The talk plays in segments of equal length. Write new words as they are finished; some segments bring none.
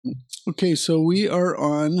Okay, so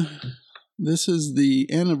this is the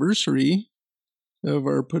anniversary of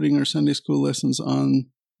our putting our Sunday school lessons on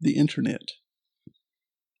the internet.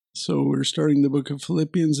 So we're starting the book of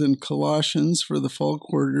Philippians and Colossians for the fall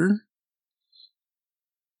quarter.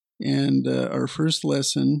 And our first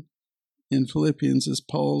lesson in Philippians is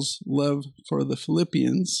Paul's love for the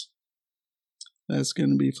Philippians. That's going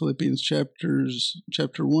to be Philippians chapter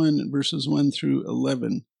 1, verses 1 through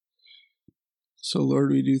 11. So, Lord,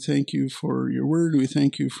 we do thank you for your word. We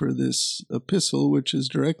thank you for this epistle, which is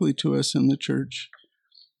directly to us in the church.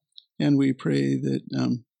 And we pray that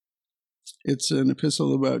it's an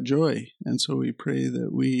epistle about joy. And so we pray that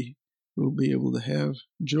we will be able to have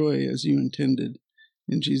joy as you intended.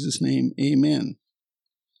 In Jesus' name, amen.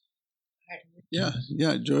 Yeah,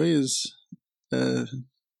 joy is the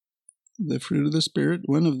fruit of the Spirit,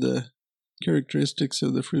 one of the characteristics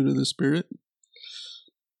of the fruit of the Spirit.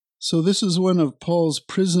 So this is one of Paul's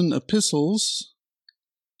prison epistles.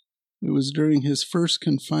 It was during his first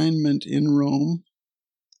confinement in Rome.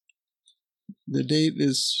 The date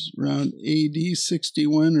is around AD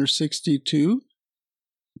 61 or 62.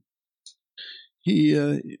 He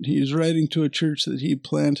is writing to a church that he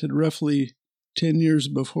planted roughly 10 years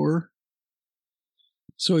before.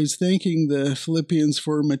 So he's thanking the Philippians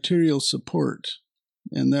for material support,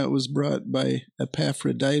 and that was brought by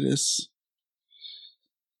Epaphroditus.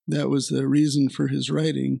 That was the reason for his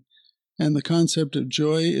writing, and the concept of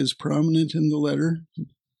joy is prominent in the letter.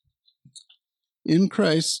 In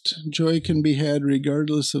Christ, joy can be had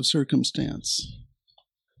regardless of circumstance.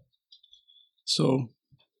 So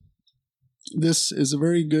this is a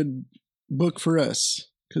very good book for us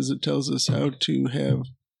because it tells us how to have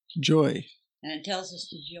joy. And it tells us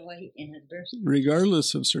to joy in adversity.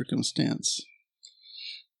 Regardless of circumstance.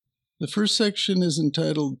 The first section is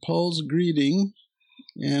entitled Paul's Greeting,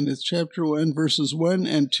 and it's chapter 1, verses 1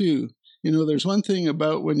 and 2. You know, there's one thing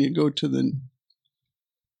about when you go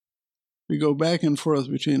we go back and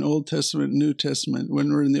forth between Old Testament and New Testament.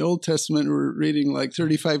 When we're in the Old Testament, we're reading like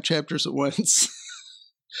 35 chapters at once.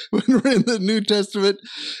 When we're in the New Testament,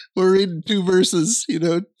 we're reading 2 verses,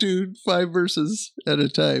 5 verses at a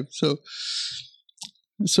time. So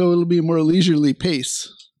it'll be a more leisurely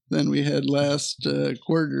pace than we had last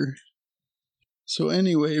quarter. So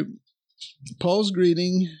anyway, Paul's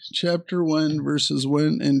Greeting, chapter 1, verses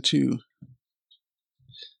 1 and 2.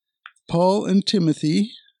 Paul and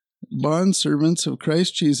Timothy, bondservants of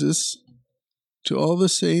Christ Jesus, to all the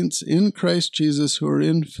saints in Christ Jesus who are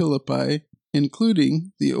in Philippi,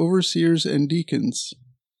 including the overseers and deacons.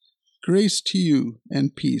 Grace to you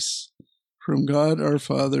and peace from God our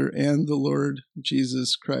Father and the Lord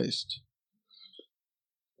Jesus Christ.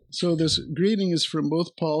 So this greeting is from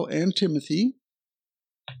both Paul and Timothy.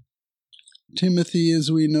 Timothy,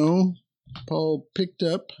 as we know, Paul picked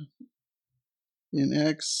up in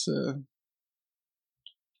Acts, I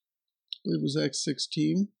believe it was Acts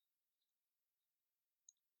 16.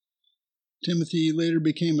 Timothy later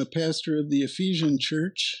became a pastor of the Ephesian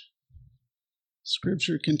church.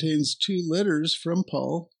 Scripture contains 2 letters from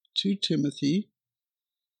Paul to Timothy.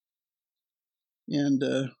 And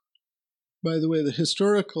by the way, the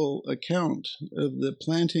historical account of the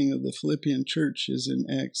planting of the Philippian church is in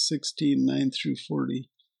Acts 16, 9 through 40.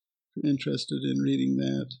 If you're interested in reading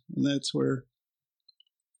that. And that's where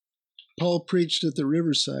Paul preached at the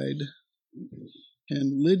riverside,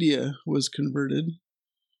 and Lydia was converted.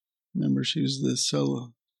 Remember, she was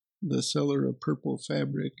the seller of purple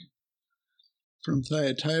fabric from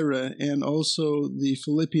Thyatira, and also the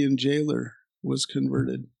Philippian jailer was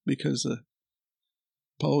converted because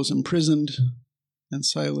Paul was imprisoned, and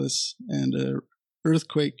Silas, and an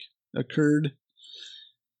earthquake occurred,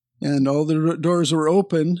 and all the doors were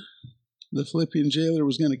open. The Philippian jailer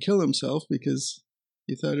was going to kill himself because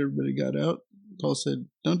he thought everybody got out. Paul said,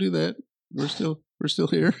 "Don't do that. We're still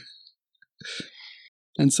here."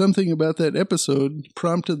 And something about that episode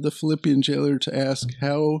prompted the Philippian jailer to ask,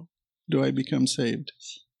 "How do I become saved?"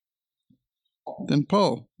 Then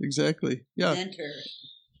Paul, exactly. Yeah. Enter.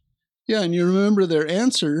 Yeah, and you remember their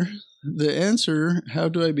answer. The answer, "How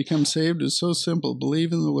do I become saved?" is so simple.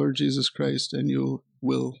 Believe in the Lord Jesus Christ and you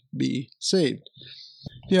will be saved.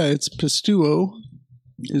 Yeah, it's pisteuo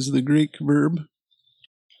is the Greek verb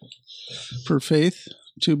for faith,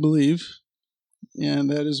 to believe. And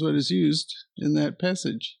that is what is used in that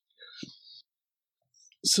passage.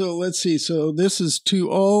 So let's see. So this is to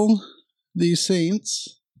all the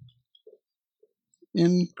saints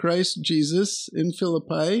in Christ Jesus in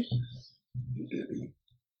Philippi.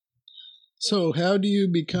 So how do you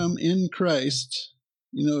become in Christ?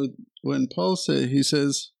 When Paul he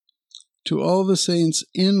says, to all the saints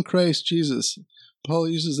in Christ Jesus. Paul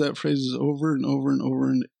uses that phrase over and over and over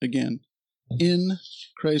and again. In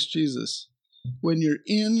Christ Jesus. When you're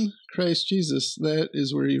in Christ Jesus, that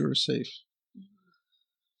is where you are safe.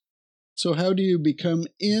 So how do you become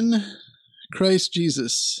in Christ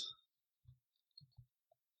Jesus?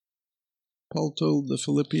 Paul told the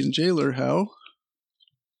Philippian jailer how.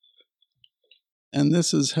 And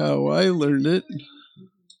this is how I learned it.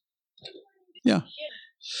 Yeah.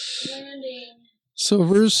 So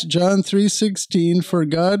verse John 3:16, for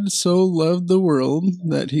God so loved the world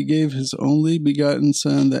that he gave his only begotten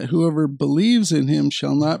Son, that whoever believes in him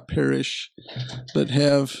shall not perish, but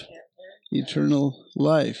have eternal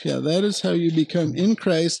life. Yeah, that is how you become in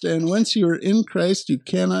Christ. And once you are in Christ, you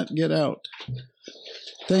cannot get out,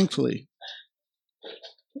 thankfully.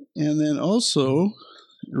 And then also,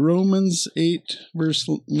 Romans 8, verse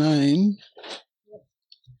 9.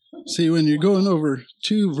 See, when you're going over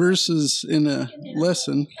 2 verses in a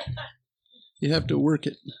lesson, you have to work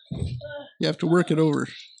it. You have to work it over.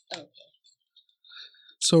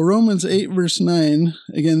 So Romans 8, verse 9,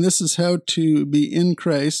 again, this is how to be in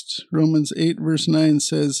Christ. Romans 8, verse 9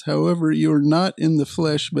 says, however, you are not in the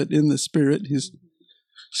flesh, but in the Spirit. He's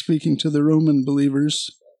speaking to the Roman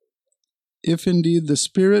believers. If indeed the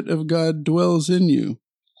Spirit of God dwells in you.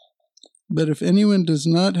 But if anyone does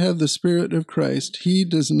not have the Spirit of Christ, he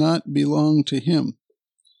does not belong to him.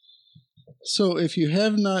 So if you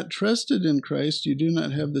have not trusted in Christ, you do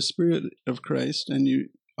not have the Spirit of Christ, and you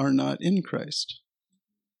are not in Christ.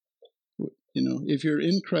 You know, if you're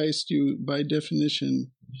in Christ, you, by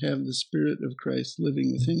definition, have the Spirit of Christ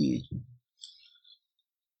living within you.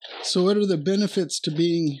 So what are the benefits to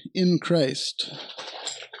being in Christ?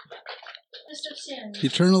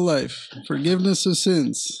 Eternal life, forgiveness of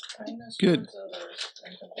sins. Good.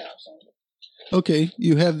 Okay,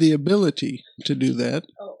 you have the ability to do that,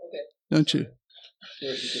 don't you?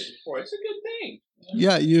 It's a good thing.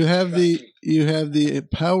 Yeah, you have the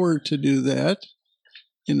power to do that,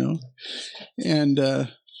 you know, and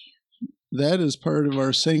that is part of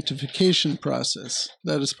our sanctification process.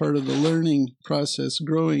 That is part of the learning process,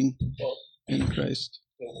 growing in Christ.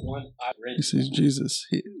 He sees Jesus.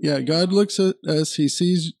 God looks at us, he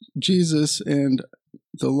sees Jesus, and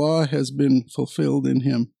the law has been fulfilled in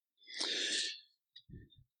him.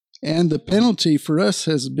 And the penalty for us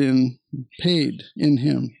has been paid in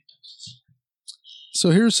him.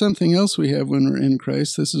 So here's something else we have when we're in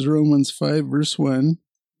Christ. This is Romans 5, verse 1.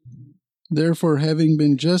 Therefore, having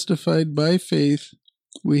been justified by faith,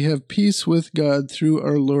 we have peace with God through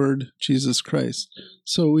our Lord Jesus Christ.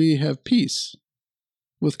 So we have peace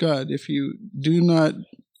with God. If you're not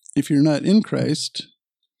in Christ,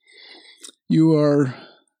 you are,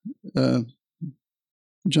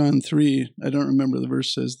 John 3, I don't remember the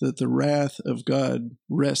verse, says that the wrath of God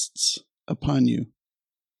rests upon you,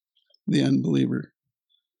 the unbeliever.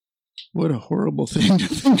 What a horrible thing to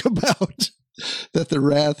think about, that the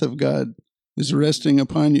wrath of God is resting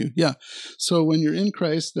upon you. Yeah, so when you're in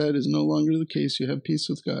Christ, that is no longer the case. You have peace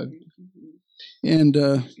with God. And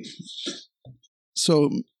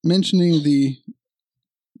so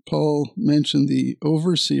Paul mentioned the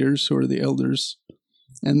overseers, who are the elders,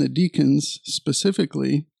 and the deacons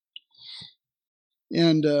specifically.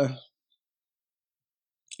 And I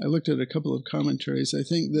looked at a couple of commentaries. I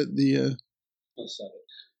think that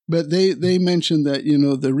but they mentioned that, you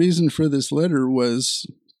know, the reason for this letter was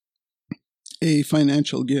a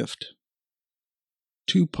financial gift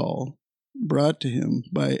to Paul, brought to him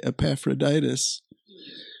by Epaphroditus,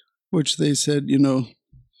 which they said, you know,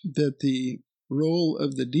 that the role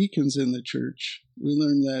of the deacons in the church, we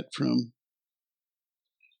learned that from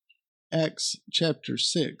Acts chapter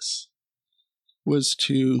 6, was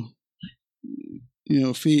to, you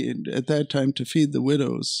know, feed, at that time, to feed the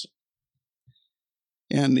widows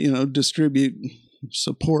and, you know, distribute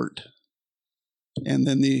support. And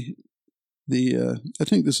then I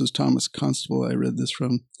think this is Thomas Constable I read this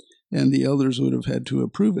from, and the elders would have had to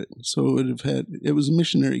approve it. So it was a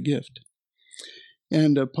missionary gift.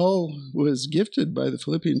 And Paul was gifted by the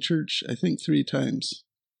Philippian church, I think 3 times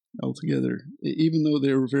altogether, even though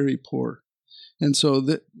they were very poor. And so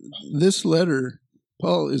this letter,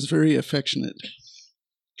 Paul is very affectionate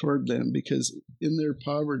toward them because in their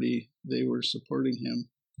poverty, they were supporting him.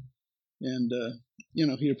 And, you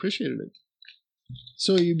know, he appreciated it.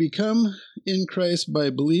 So you become in Christ by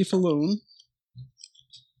belief alone.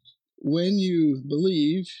 When you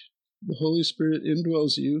believe, the Holy Spirit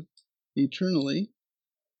indwells you eternally.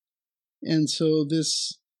 And so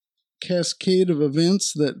this cascade of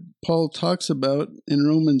events that Paul talks about in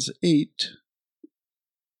Romans 8,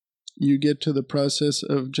 you get to the process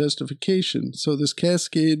of justification. So this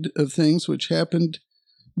cascade of things which happened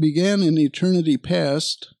began in eternity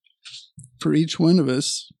past for each one of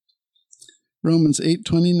us. Romans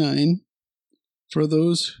 8:29, for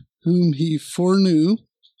those whom he foreknew,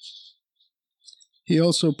 he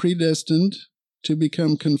also predestined to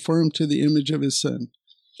become conformed to the image of his Son.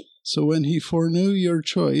 So when he foreknew your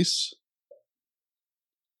choice,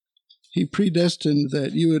 he predestined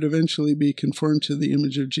that you would eventually be conformed to the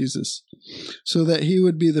image of Jesus, so that he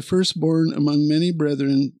would be the firstborn among many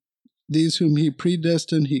brethren. These whom he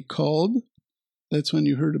predestined, he called. That's when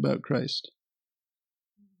you heard about Christ.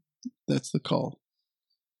 That's the call.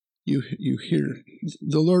 You hear.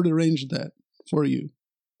 The Lord arranged that for you,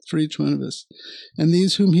 for each one of us. And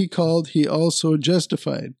these whom he called, he also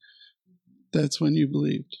justified. That's when you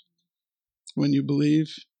believed. When you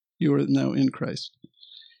believe, you are now in Christ.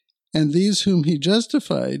 And these whom he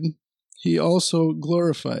justified, he also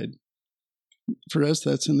glorified. For us,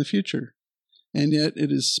 that's in the future. And yet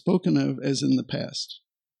it is spoken of as in the past,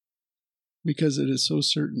 because it is so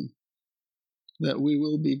certain that we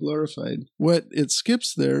will be glorified. What it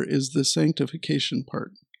skips there is the sanctification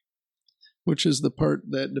part, which is the part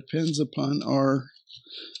that depends upon our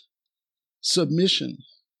submission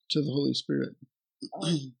to the Holy Spirit.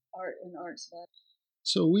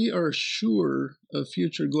 So we are sure of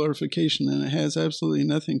future glorification, and it has absolutely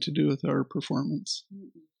nothing to do with our performance.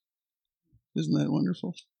 Isn't that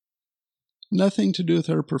wonderful? Nothing to do with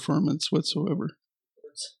our performance whatsoever.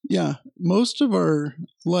 Yeah, most of our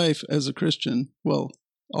life as a Christian, well,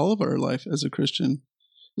 all of our life as a Christian,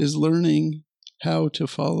 is learning how to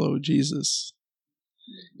follow Jesus.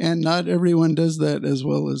 And not everyone does that as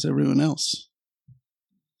well as everyone else.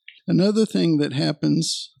 Another thing that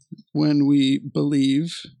happens when we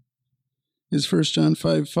believe is 1 John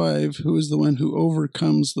 5:5, who is the one who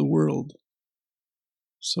overcomes the world.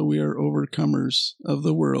 So we are overcomers of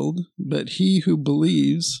the world, but he who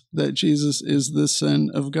believes that Jesus is the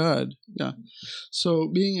Son of God. Yeah. So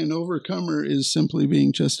being an overcomer is simply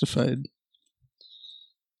being justified.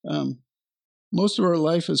 Most of our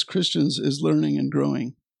life as Christians is learning and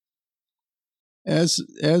growing. As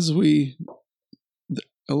we,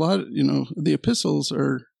 a lot, the epistles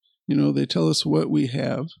are, they tell us what we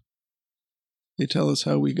have. They tell us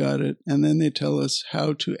how we got it, and then they tell us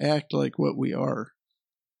how to act like what we are.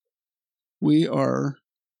 We are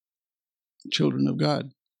children of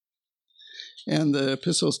God. And the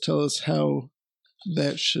epistles tell us how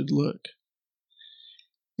that should look.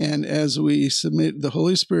 And as we submit the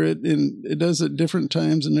Holy Spirit, and it does at different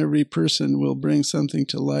times, and every person will bring something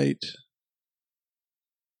to light.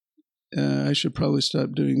 I should probably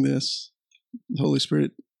stop doing this. The Holy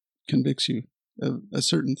Spirit convicts you of a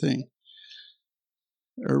certain thing.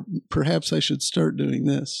 Or perhaps I should start doing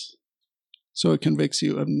this. So it convicts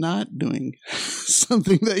you of not doing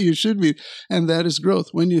something that you should be. And that is growth.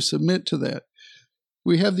 When you submit to that,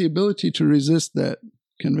 we have the ability to resist that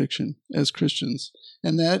conviction as Christians.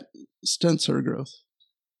 And that stunts our growth.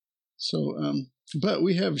 So, but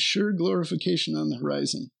we have sure glorification on the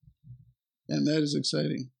horizon. And that is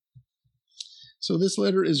exciting. So this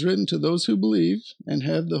letter is written to those who believe and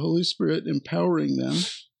have the Holy Spirit empowering them.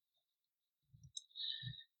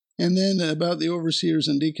 And then about the overseers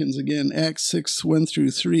and deacons again, Acts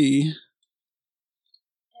 6:1-3.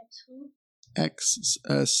 Acts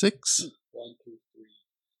 6. 1 through 3.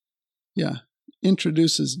 Yeah,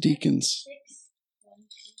 introduces deacons.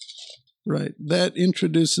 Right, that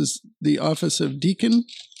introduces the office of deacon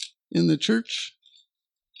in the church,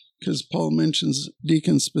 because Paul mentions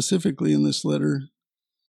deacons specifically in this letter.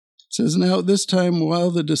 It says, now at this time,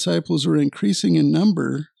 while the disciples were increasing in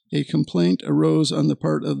number, a complaint arose on the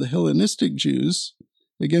part of the Hellenistic Jews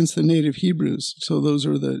against the native Hebrews. So those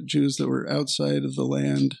are the Jews that were outside of the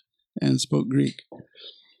land and spoke Greek,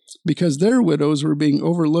 because their widows were being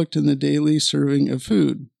overlooked in the daily serving of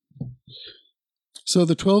food. So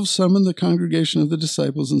the 12 summoned the congregation of the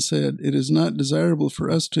disciples and said, it is not desirable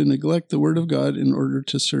for us to neglect the word of God in order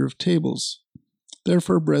to serve tables.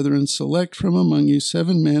 Therefore, brethren, select from among you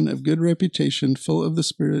 7 men of good reputation, full of the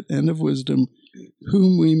Spirit and of wisdom,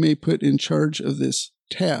 whom we may put in charge of this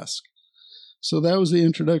task. So that was the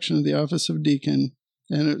introduction of the office of deacon,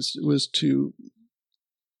 and it was to,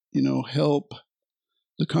 help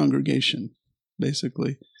the congregation,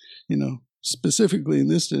 basically. Specifically in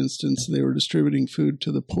this instance, they were distributing food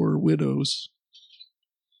to the poor widows,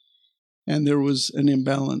 and there was an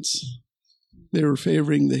imbalance. They were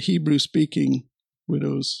favoring the Hebrew-speaking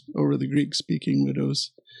widows over the Greek-speaking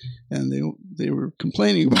widows, and they were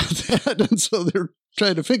complaining about that, and so they're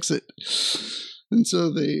trying to fix it. And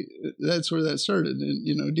so that's where that started.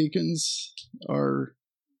 And, deacons are,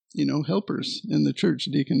 helpers in the church.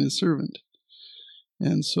 Deacon is servant.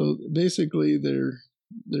 And so basically they're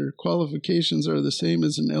Their qualifications are the same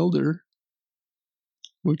as an elder,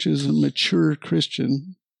 which is a mature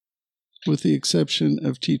Christian, with the exception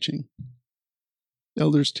of teaching.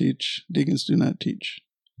 Elders teach, deacons do not teach.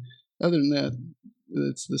 Other than that,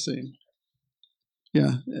 it's the same.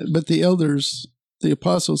 Yeah, but the elders, the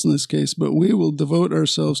apostles in this case, but we will devote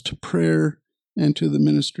ourselves to prayer and to the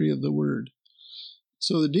ministry of the word.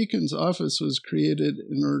 So the deacon's office was created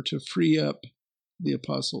in order to free up the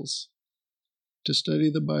apostles to study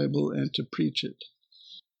the Bible and to preach it.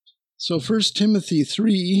 So 1 Timothy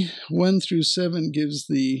 3, 1 through 7 gives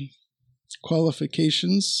the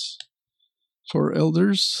qualifications for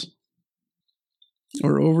elders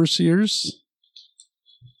or overseers.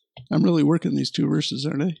 I'm really working these two verses,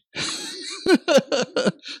 aren't I?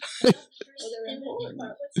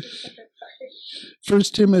 1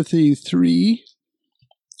 Timothy 3,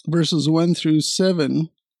 verses 1 through 7.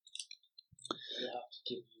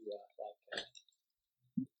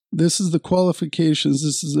 This is the qualifications,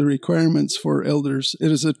 this is the requirements for elders.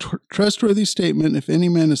 It is a trustworthy statement. If any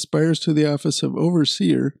man aspires to the office of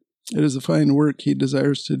overseer, it is a fine work he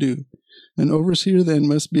desires to do. An overseer then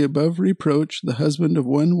must be above reproach, the husband of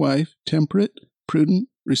one wife, temperate, prudent,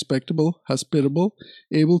 respectable, hospitable,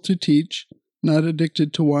 able to teach, not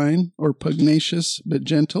addicted to wine or pugnacious, but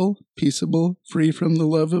gentle, peaceable, free from the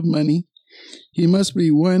love of money. He must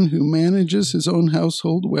be one who manages his own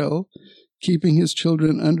household well, keeping his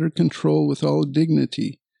children under control with all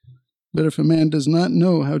dignity. But if a man does not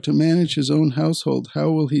know how to manage his own household, how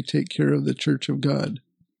will he take care of the church of God?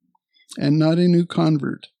 And not a new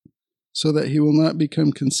convert, so that he will not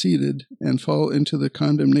become conceited and fall into the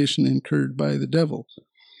condemnation incurred by the devil.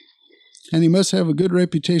 And he must have a good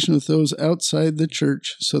reputation with those outside the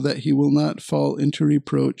church, so that he will not fall into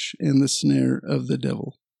reproach and the snare of the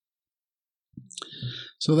devil.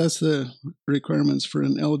 So that's the requirements for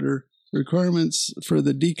an elder. Requirements for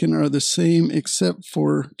the deacon are the same except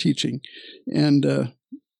for teaching. And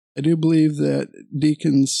I do believe that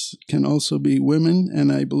deacons can also be women,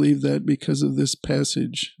 and I believe that because of this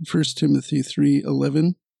passage, 1 Timothy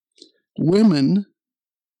 3:11. Women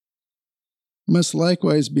must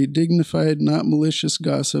likewise be dignified, not malicious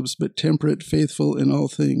gossips, but temperate, faithful in all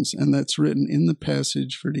things. And that's written in the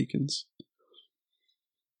passage for deacons.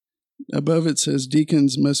 Above it says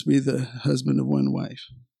deacons must be the husband of one wife.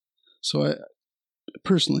 So I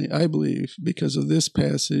believe, because of this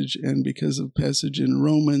passage and because of passage in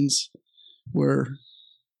Romans where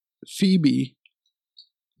Phoebe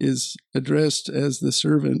is addressed as the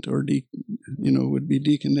servant or would be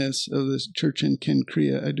deaconess of the church in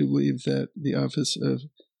Cenchrea, I do believe that the office of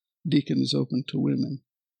deacon is open to women.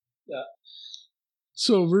 Yeah.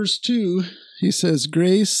 So verse 2, he says,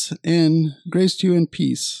 grace to you and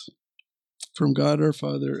peace from God our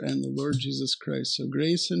Father and the Lord Jesus Christ. So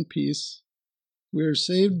grace and peace. We are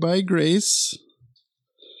saved by grace.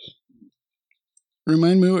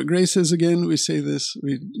 Remind me what grace is again. We say this,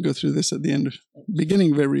 we go through this at the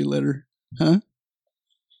beginning of every letter. Huh?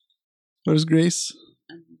 What is grace?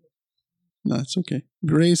 No, it's okay.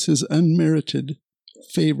 Grace is unmerited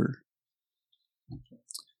favor.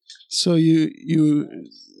 So the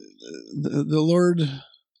Lord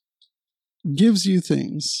gives you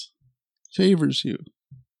things, favors you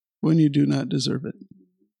when you do not deserve it.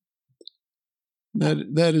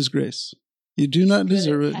 That is grace. You do not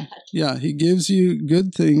deserve it. Yeah, he gives you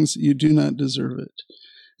good things. You do not deserve it.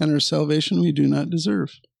 And our salvation we do not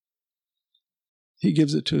deserve. He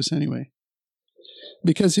gives it to us anyway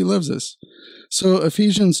because he loves us. So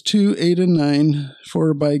Ephesians 2:8-9,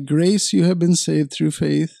 for by grace you have been saved through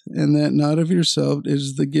faith, and that not of yourself, it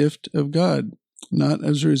is the gift of God, not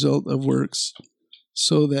as a result of works,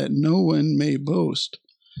 so that no one may boast.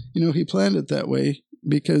 He planned it that way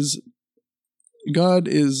because God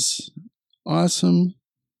is awesome,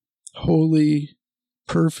 holy,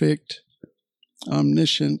 perfect,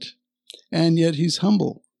 omniscient, and yet he's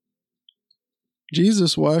humble.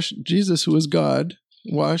 Jesus, who was God,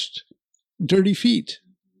 washed dirty feet.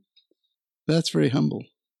 That's very humble.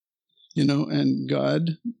 And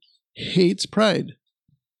God hates pride,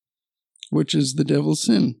 which is the devil's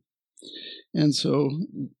sin. And so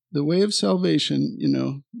the way of salvation,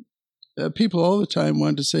 people all the time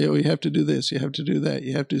want to say, oh, you have to do this, you have to do that,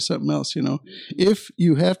 you have to do something else, If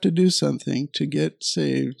you have to do something to get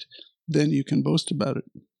saved, then you can boast about it.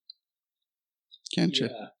 Can't you?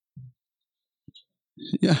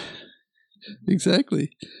 Yeah,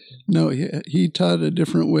 exactly. No, he taught a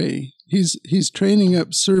different way. He's training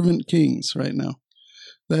up servant kings right now.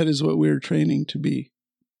 That is what we're training to be.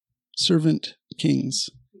 Servant kings.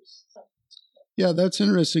 Yeah, that's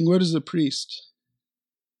interesting. What is a priest?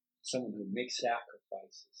 Someone who makes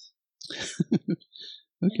sacrifices.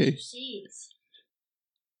 Okay. Intercedes.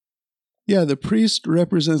 Yeah, the priest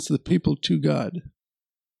represents the people to God.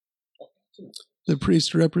 The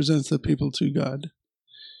priest represents the people to God.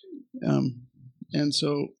 And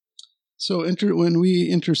so when we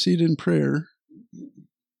intercede in prayer,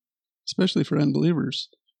 especially for unbelievers,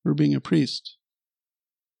 we're being a priest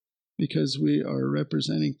because we are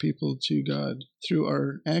representing people to God through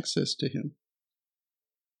our access to Him.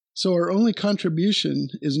 So our only contribution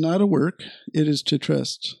is not a work, it is to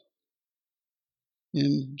trust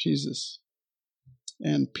in Jesus.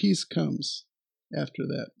 And peace comes after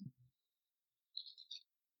that.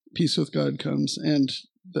 Peace with God comes, and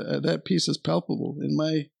that peace is palpable in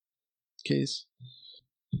my case.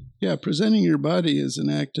 Yeah, presenting your body is an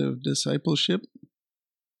act of discipleship.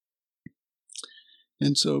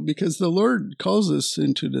 And so, because the Lord calls us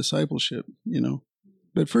into discipleship,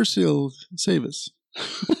 but first He'll save us.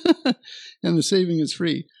 And the saving is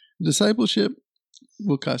free. Discipleship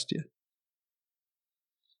will cost you,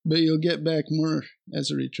 but you'll get back more as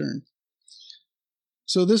a return.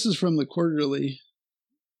 So this is from the Quarterly.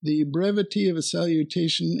 The brevity of a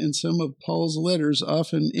salutation in some of Paul's letters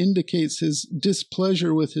often indicates his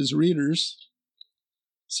displeasure with his readers,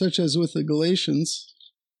 such as with the Galatians,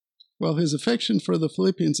 while his affection for the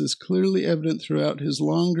Philippians is clearly evident throughout his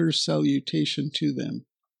longer salutation to them.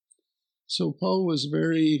 So Paul was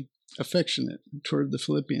very affectionate toward the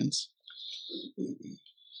Philippians.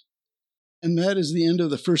 And that is the end of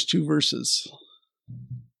the first two verses.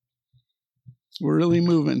 We're really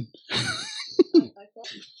moving.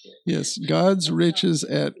 Yes, God's riches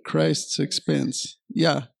at Christ's expense.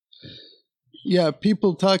 Yeah,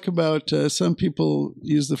 people talk about, some people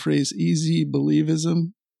use the phrase easy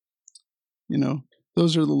believism.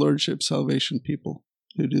 Those are the Lordship Salvation people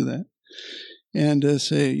who do that. And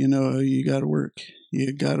say, you got to work.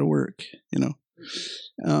 You got to work,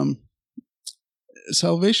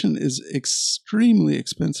 Salvation is extremely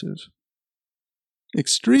expensive.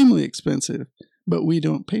 Extremely expensive, but we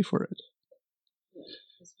don't pay for it.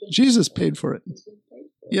 Jesus paid for it.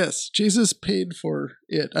 Yes, Jesus paid for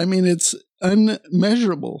it. I mean, it's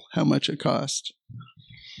unmeasurable how much it cost.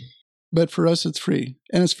 But for us, it's free.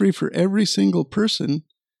 And it's free for every single person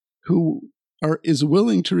who is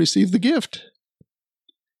willing to receive the gift.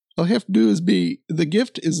 All you have to do is the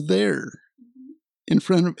gift is there in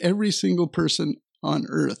front of every single person on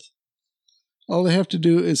earth. All they have to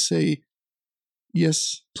do is say,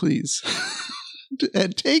 yes, please,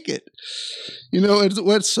 and take it.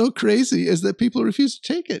 What's so crazy is that people refuse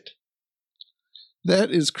to take it.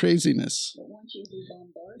 That is craziness. But once you be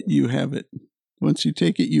bombarded, you have it. Once you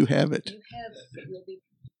take it, you have it. You have it, but you'll be.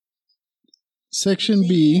 Section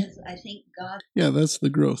B. I think God. Yeah, that's the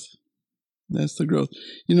growth. That's the growth.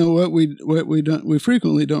 What we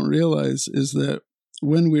frequently don't realize is that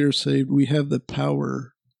when we are saved, we have the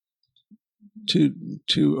power to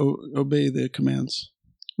obey the commands.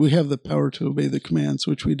 We have the power to obey the commands,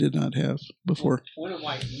 which we did not have before. One of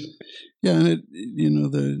my Yeah, and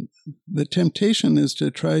the temptation is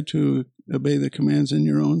to try to obey the commands in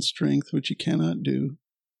your own strength, which you cannot do.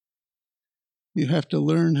 You have to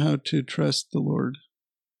learn how to trust the Lord,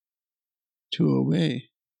 to obey,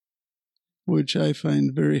 which I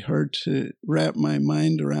find very hard to wrap my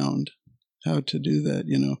mind around how to do that,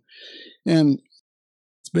 And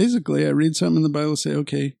it's basically, I read something in the Bible, say,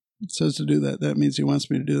 okay, it says to do that. That means He wants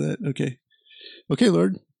me to do that. Okay,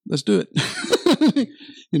 Lord, let's do it.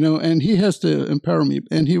 And He has to empower me,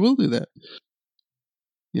 and He will do that.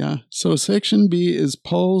 Yeah. So section B is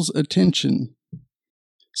Paul's attention.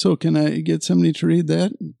 So can I get somebody to read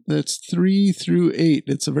that? That's 3 through 8.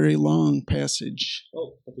 It's a very long passage.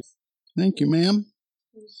 Oh. Thank you, ma'am.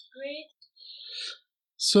 Who's great.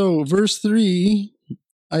 So verse 3,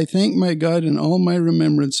 I thank my God in all my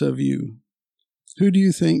remembrance of you. Who do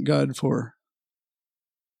you thank God for?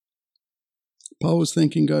 Paul was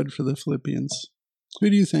thanking God for the Philippians. Who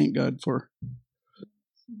do you thank God for?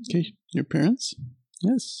 Okay, your parents?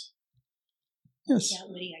 Yes. Yes. Yeah,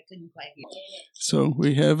 Woody, I couldn't quite hear. So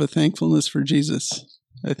we have a thankfulness for Jesus.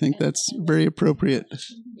 I think that's very appropriate.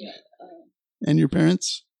 Yeah. And your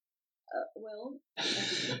parents? Well.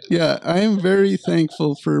 Yeah, I am very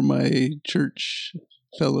thankful for my church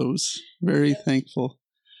fellows. Very thankful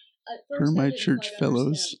for my church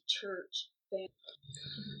fellows.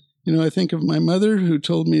 I think of my mother who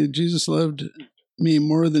told me that Jesus loved me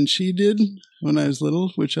more than she did when I was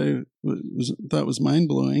little, which I thought was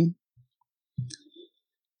mind-blowing.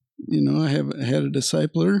 I had a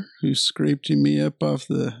discipler who scraped me up off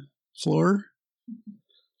the floor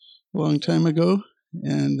a long time ago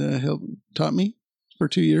and taught me for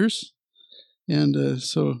 2 years. And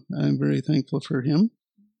so I'm very thankful for him.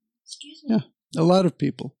 Excuse me. Yeah. A lot of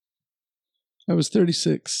people. I was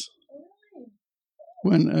 36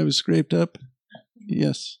 when I was scraped up.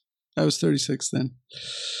 Yes, I was 36 then.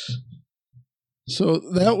 So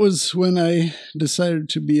that was when I decided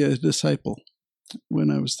to be a disciple, when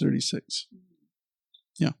I was 36.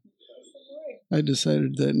 Yeah. I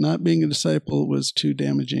decided that not being a disciple was too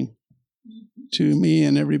damaging to me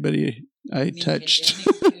and everybody I touched.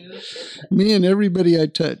 Me and everybody I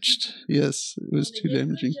touched. Yes, it was too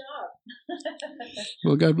damaging.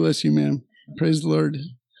 Well, God bless you, ma'am. Praise the Lord.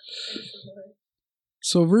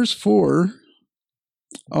 So verse 4,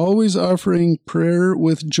 always offering prayer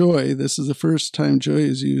with joy. This is the first time joy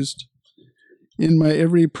is used. In my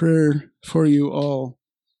every prayer for you all.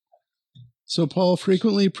 So Paul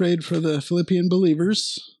frequently prayed for the Philippian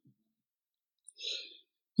believers.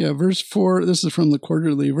 Yeah, verse 4, this is from the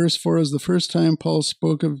quarterly. Verse 4 is the first time Paul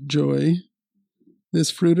spoke of joy. This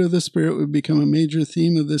fruit of the Spirit would become a major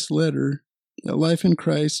theme of this letter, that life in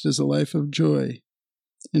Christ is a life of joy.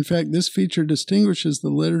 In fact, this feature distinguishes the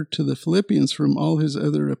letter to the Philippians from all his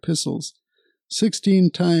other epistles.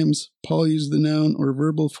 16 times Paul used the noun or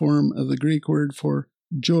verbal form of the Greek word for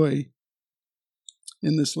joy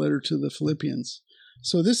in this letter to the Philippians.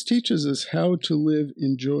 So this teaches us how to live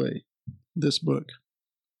in joy, this book.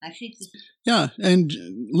 Actually, Yeah, and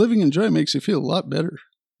living in joy makes you feel a lot better,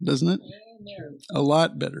 doesn't it? A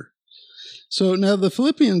lot better. So now the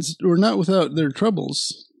Philippians were not without their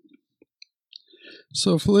troubles.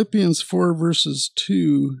 So Philippians 4 verses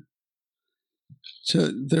 2,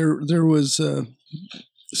 there was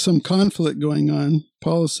some conflict going on.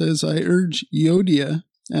 Paul says, I urge Euodia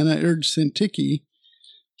and I urge Syntyche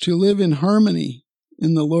to live in harmony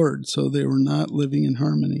in the Lord. So they were not living in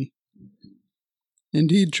harmony.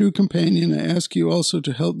 Indeed, true companion, I ask you also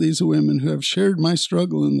to help these women who have shared my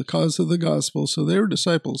struggle in the cause of the gospel. So they were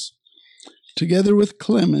disciples, together with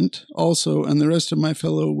Clement also and the rest of my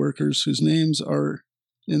fellow workers whose names are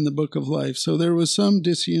in the book of life. So there was some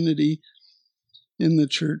disunity in the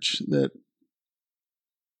church that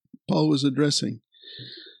Paul was addressing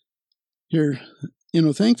here.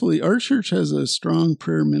 Thankfully, our church has a strong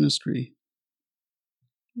prayer ministry.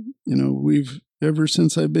 Ever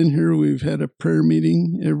since I've been here, we've had a prayer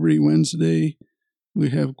meeting every Wednesday. We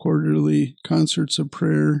have quarterly concerts of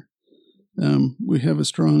prayer. We have a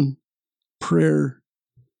strong prayer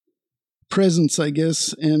presence, I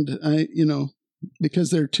guess. And because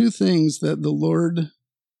there are two things that the Lord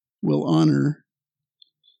will honor.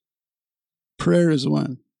 Prayer is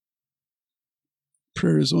one.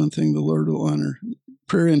 Prayer is one thing the Lord will honor.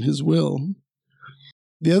 Prayer in His will.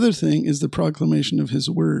 The other thing is the proclamation of His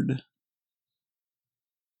word.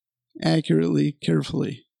 Accurately,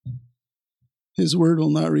 carefully. His word will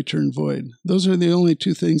not return void. Those are the only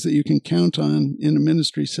two things that you can count on in a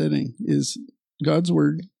ministry setting, is God's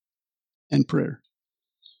word and prayer.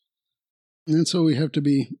 And so we have to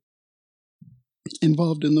be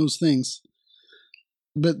involved in those things.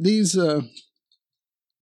 But these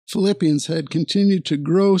Philippians had continued to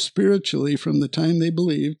grow spiritually from the time they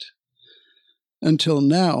believed until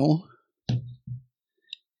now.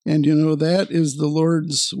 And that is the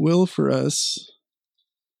Lord's will for us.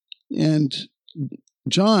 And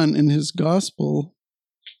John, in his gospel,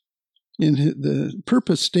 in the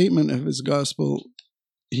purpose statement of his gospel,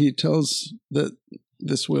 he tells that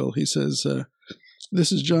this will. He says,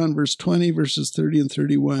 this is John verse 20, verses 30 and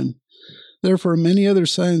 31. Therefore, many other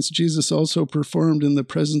signs Jesus also performed in the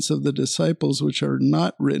presence of the disciples, which are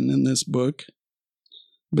not written in this book.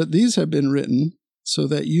 But these have been written so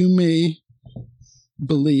that you may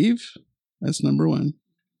believe, that's number one,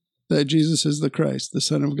 that Jesus is the Christ, the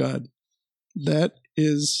Son of God. That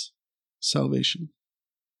is salvation.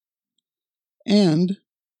 And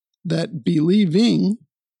that believing,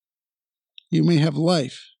 you may have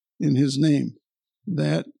life in His name.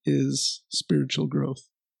 That is spiritual growth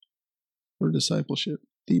or discipleship.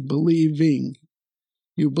 The believing.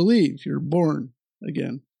 You believe, you're born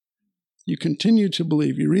again. You continue to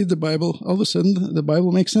believe. You read the Bible, all of a sudden the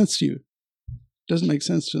Bible makes sense to you. Doesn't make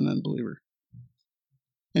sense to an unbeliever.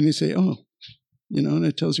 And you say, oh, and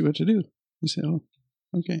it tells you what to do. You say, oh,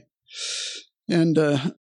 okay. And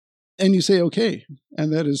you say, okay.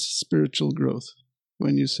 And that is spiritual growth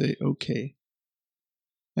when you say, okay.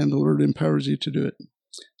 And the Lord empowers you to do it.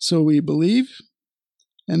 So we believe,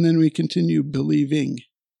 and then we continue believing.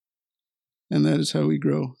 And that is how we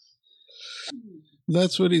grow.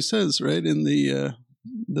 That's what he says, right, in the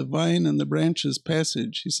vine and the branches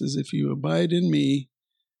passage. He says, if you abide in me,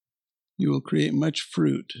 you will create much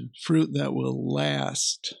fruit that will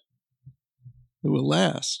last. It will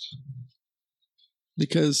last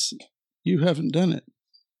because you haven't done it.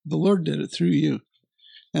 The Lord did it through you.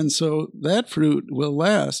 And so that fruit will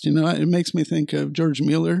last. It makes me think of George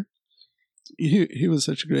Mueller. He was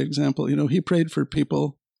such a great example. He prayed for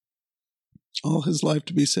people all his life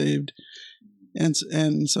to be saved. And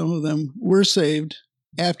some of them were saved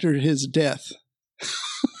after his death.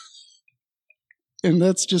 And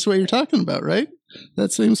that's just what you're talking about, right?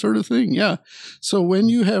 That same sort of thing, yeah. So when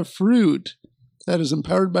you have fruit that is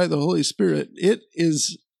empowered by the Holy Spirit, it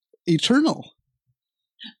is eternal.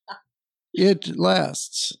 It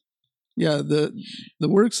lasts. Yeah, the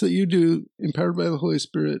works that you do empowered by the Holy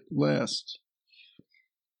Spirit last.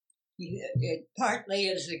 It partly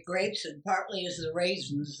is the grapes and partly is the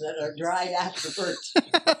raisins that are dried afterwards.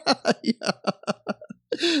 Yeah.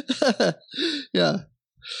 Yeah.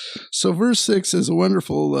 So verse 6 is a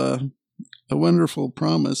wonderful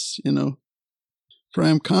promise, For I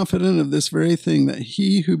am confident of this very thing, that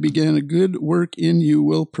he who began a good work in you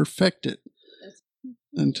will perfect it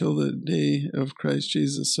until the day of Christ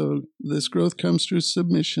Jesus. So this growth comes through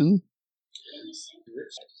submission.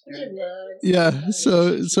 Yeah,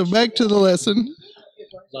 so back to the lesson.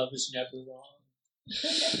 Love is never wrong.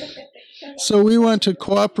 So we want to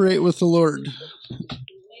cooperate with the Lord.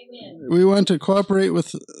 We want to cooperate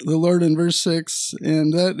with the Lord in verse 6,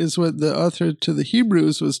 and that is what the author to the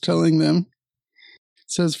Hebrews was telling them.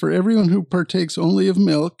 It says, for everyone who partakes only of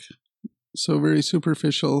milk, so very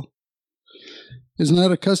superficial, is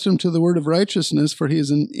not accustomed to the word of righteousness, for he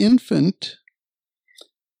is an infant.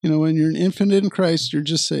 When you're an infant in Christ, you're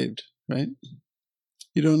just saved, right?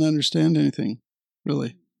 You don't understand anything,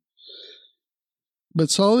 really. But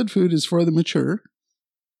solid food is for the mature,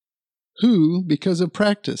 who, because of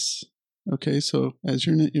practice. Okay, so as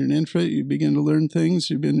you're an infant, you begin to learn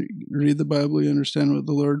things. You read the Bible, you understand what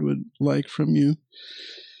the Lord would like from you.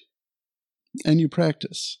 And you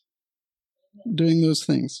practice doing those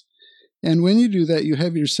things. And when you do that, you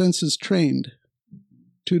have your senses trained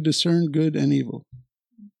to discern good and evil.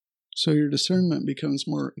 So your discernment becomes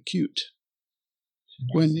more acute.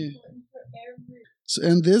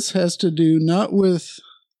 And this has to do not with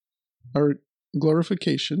our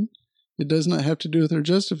glorification. It does not have to do with our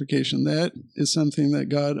justification. That is something that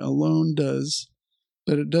God alone does.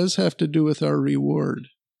 But it does have to do with our reward.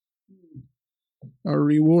 Our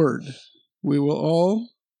reward. We will all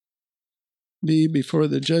be before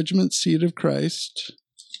the judgment seat of Christ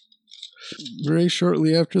very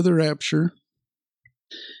shortly after the rapture.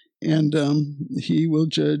 And he will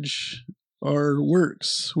judge our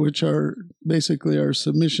works, which are basically our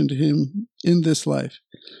submission to him in this life.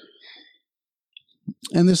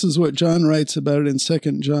 And this is what John writes about it in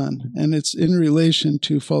 2 John, and it's in relation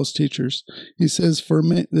to false teachers. He says,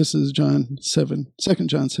 this is John 7, 2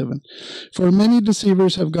 John 7, for many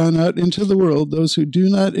deceivers have gone out into the world, those who do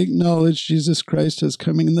not acknowledge Jesus Christ as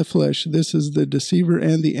coming in the flesh. This is the deceiver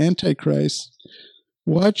and the antichrist.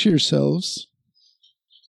 Watch yourselves,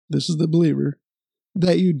 this is the believer,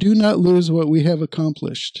 that you do not lose what we have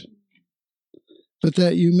accomplished, but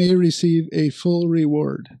that you may receive a full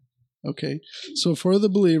reward. Okay, so for the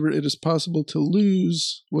believer, it is possible to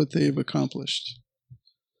lose what they've accomplished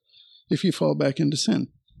if you fall back into sin.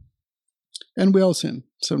 And we all sin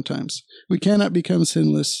sometimes. We cannot become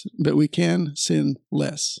sinless, but we can sin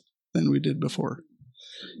less than we did before.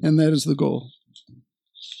 And that is the goal.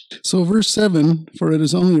 So verse 7, for it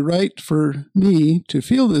is only right for me to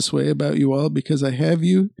feel this way about you all, because I have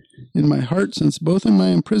you in my heart since both in my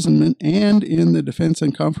imprisonment and in the defense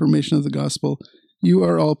and confirmation of the gospel, you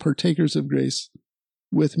are all partakers of grace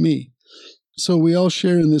with me. So we all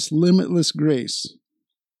share in this limitless grace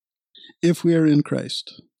if we are in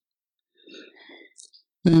Christ.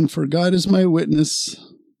 And for God is my witness,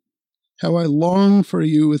 how I long for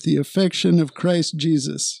you with the affection of Christ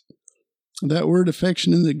Jesus. That word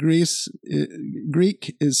affection in the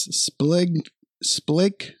Greek is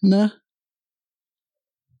splekna,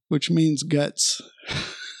 which means guts.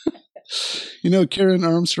 Karen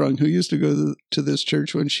Armstrong, who used to go to this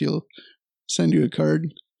church, when she'll send you a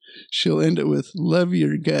card, she'll end it with, love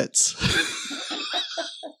your guts.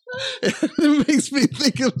 It makes me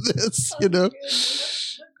think of this, What verse are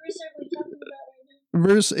we talking about right now?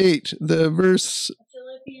 Verse 8, the verse...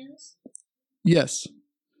 Philippians? Yes.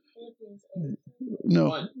 Philippians 8.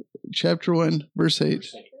 No, chapter 1, verse 8.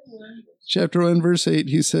 Chapter 1. Chapter 1, verse 8,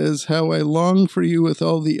 he says, how I long for you with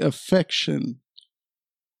all the affection.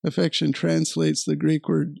 Affection translates the Greek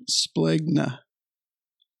word splegna,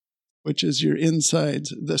 which is your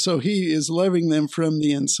insides. So he is loving them from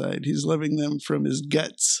the inside. He's loving them from his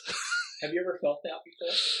guts. Have you ever felt that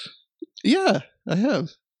before? Yeah, I have.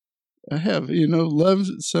 Love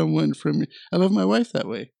someone from... I love my wife that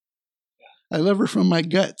way. I love her from my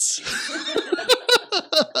guts.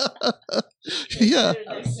 Yeah.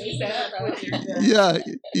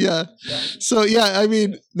 Yeah. So yeah, I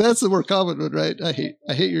mean that's the more common one, right? I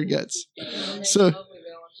hate your guts. So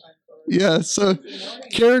yeah, so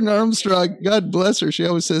Karen Armstrong, God bless her, she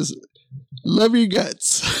always says, "Love your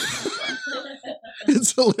guts."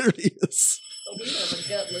 It's hilarious. We have a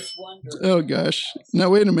gutless wonder. Oh gosh. Now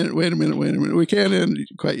wait a minute. We can't end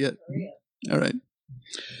quite yet. All right.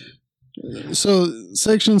 So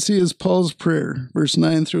section C is Paul's prayer, verse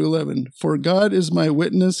 9 through 11. For God is my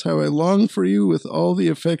witness how I long for you with all the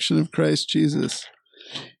affection of Christ Jesus.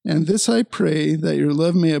 And this I pray, that your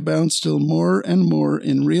love may abound still more and more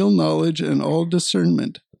in real knowledge and all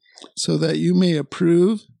discernment, so that you may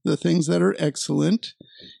approve the things that are excellent,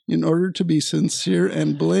 in order to be sincere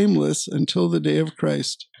and blameless until the day of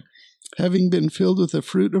Christ, having been filled with the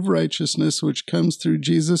fruit of righteousness which comes through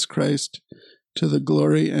Jesus Christ, to the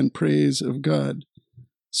glory and praise of God.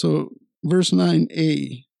 So, verse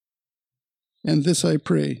 9a, and this I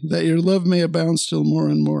pray, that your love may abound still more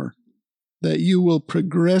and more, that you will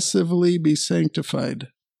progressively be sanctified.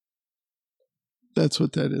 That's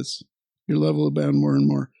what that is. Your love will abound more and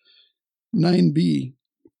more. 9b,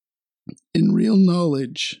 in real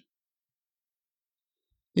knowledge,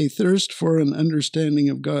 a thirst for an understanding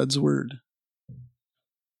of God's word.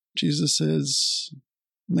 Jesus says,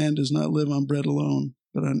 man does not live on bread alone,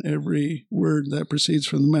 but on every word that proceeds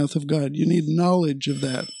from the mouth of God. You need knowledge of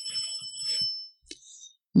that.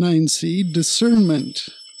 9c, discernment.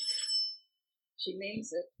 She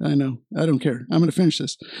means it. I know. I don't care. I'm going to finish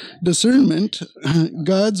this. Discernment,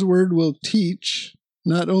 God's word will teach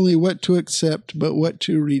not only what to accept, but what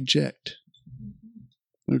to reject.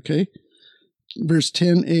 Okay? Verse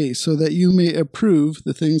 10a, so that you may approve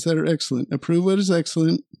the things that are excellent. Approve what is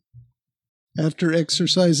excellent. After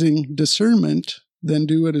exercising discernment, then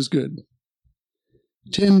do what is good.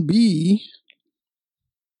 10b,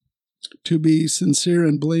 to be sincere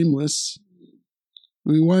and blameless.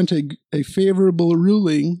 We want a favorable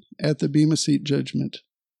ruling at the Bema Seat judgment.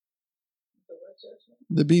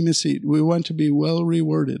 The Bema Seat. We want to be well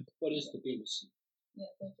rewarded. What is the Bema Seat?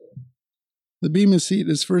 The Bema Seat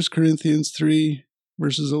is 1 Corinthians 3,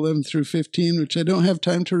 verses 11 through 15, which I don't have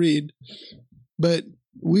time to read, but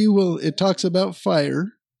it talks about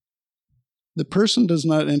fire. The person does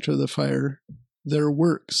not enter the fire. Their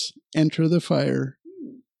works enter the fire.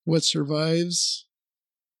 What survives,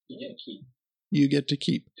 you get to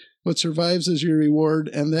keep. What survives is your reward,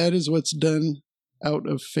 and that is what's done out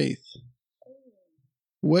of faith.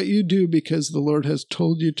 What you do because the Lord has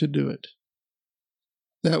told you to do it,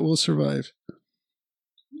 that will survive.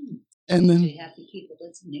 And then You have to keep a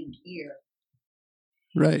listening ear.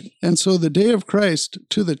 right. And so the day of Christ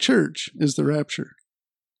to the church is the rapture.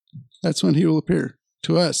 That's when he will appear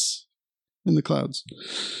to us in the clouds.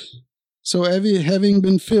 So having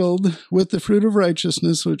been filled with the fruit of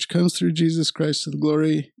righteousness, which comes through Jesus Christ to the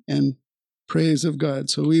glory and praise of God.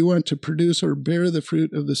 So we want to produce or bear the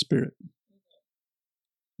fruit of the Spirit.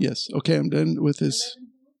 Yes. Okay, I'm done with this.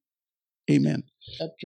 Amen.